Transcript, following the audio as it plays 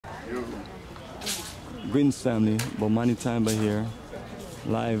Greetings family, Bomani Tyehimba here,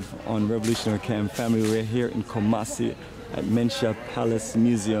 live on Revolutionary Camp. Family, we're here in Kumasi at Manhyia Palace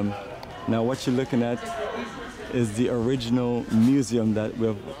Museum. Now what you're looking at is the original museum that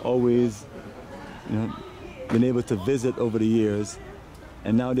we've always been able to visit over the years.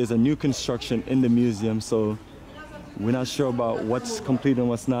 And now there's a new construction in the museum, so we're not sure about what's complete and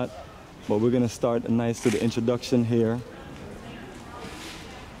what's not, but we're gonna start a nice little introduction here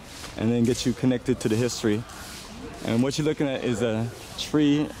and then get you connected to the history. And what you're looking at is a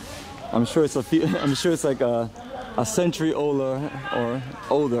tree. I'm sure it's like a century older or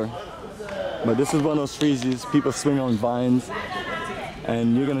older. But this is one of those trees people swing on vines,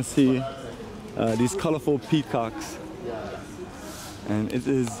 and you're gonna see these colorful peacocks. And it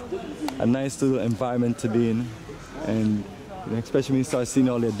is a nice little environment to be in, and especially when you start seeing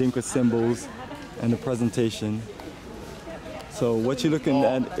all the Dinka symbols and the presentation. So what you're looking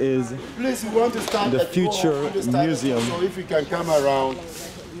at is please, we want to start the future museum. So if you can come around.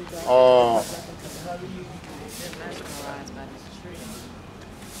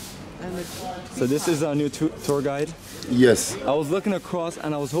 So this is our new tour guide. Yes. I was looking across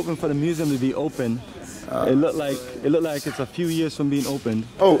and I was hoping for the museum to be open. It looked like it's a few years from being opened.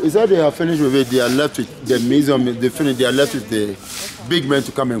 Oh, is that they have finished with it? They are left with the museum. They are left with the big men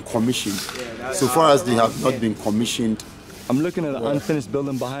to come and commission. So far as they have not been commissioned. I'm looking at an unfinished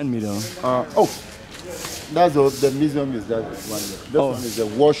building behind me though. That's the museum is that one. This one is the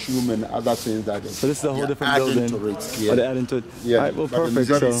washroom and other things that. So this is a whole different building. To it, yeah. Or they're adding to it. Yeah. All right, well, but perfect. The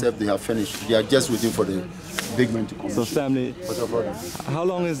museum itself, they have finished. They are just waiting for the big men to come. So family, how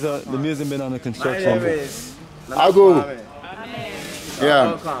long has the museum been under construction? I go.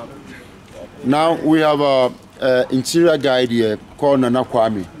 Yeah. Now we have a interior guide here called Nana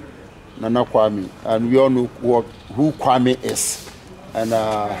Kwame, and we all know who Kwame is, and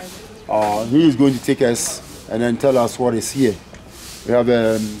he is going to take us and then tell us what is here. We have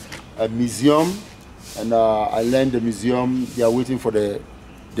a museum, and I learned the museum. They are waiting for the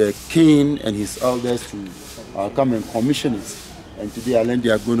king and his elders to come and commission it. And today I learned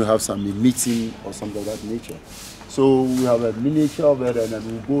they are going to have some meeting or something of that nature. So we have a miniature of it, and then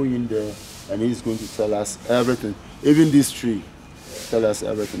we'll go in there, and he's going to tell us everything. Even this tree, tell us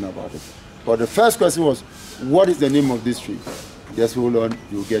everything about it. But the first question was, what is the name of this tree? Just hold on,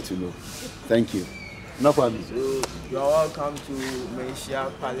 you'll get to know. Thank you. No problem. So you're welcome to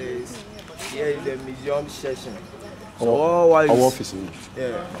Manhyia Palace. Here is the museum session. So all what our office.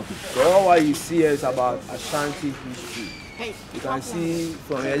 Yeah. Okay. So all what you see is about Ashanti history. You can see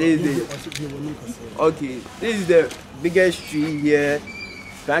from here. Okay, this is the biggest tree here,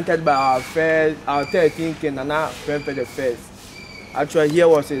 planted by our 13th king, Nana Prempeh the First. Actually, here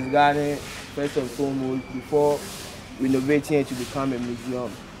was his garden, first and foremost, before renovating it to become a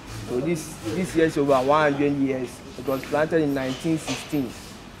museum. So this year is over 100 years. It was planted in 1916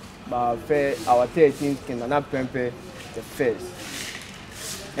 by our 13th king, Nana Prempeh the First.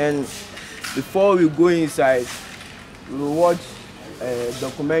 And before we go inside, we will watch a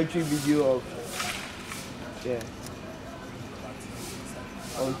documentary video of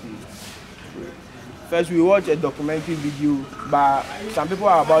First we watch a documentary video, but some people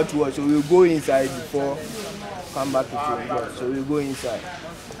are about to watch, so we'll go inside before come back to show. So we'll go inside.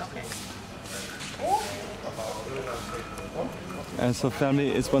 And so family,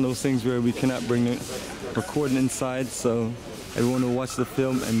 it's one of those things where we cannot bring the recording inside, so everyone will watch the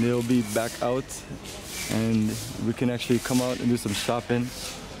film and they'll be back out, and we can actually come out and do some shopping.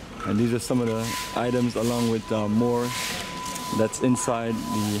 And these are some of the items along with more that's inside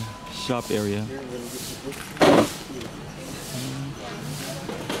the shop area.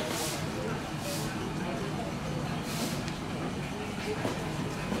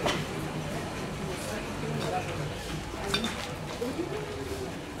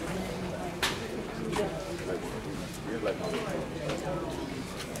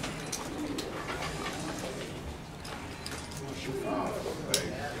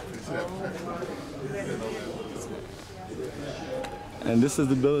 And this is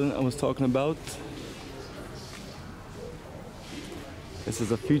the building I was talking about. This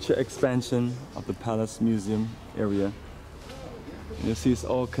is a future expansion of the Palace Museum area. And you'll see it's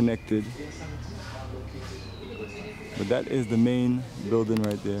all connected. But that is the main building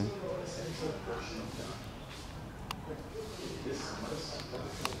right there.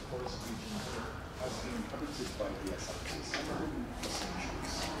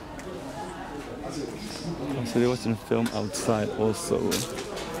 So they're watching a film outside also.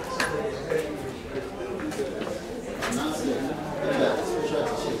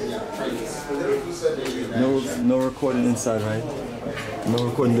 No recording inside, right? No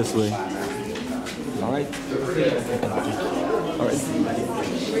recording this way. All right. All right.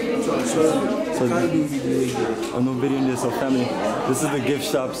 So no video in this. So family, this is the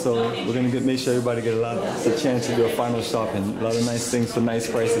gift shop. So we're gonna make sure everybody get a chance to do a final shopping. A lot of nice things for nice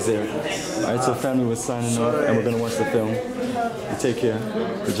prices here. All right. So family, we're signing off, and we're gonna watch the film. You take care.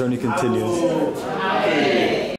 The journey continues.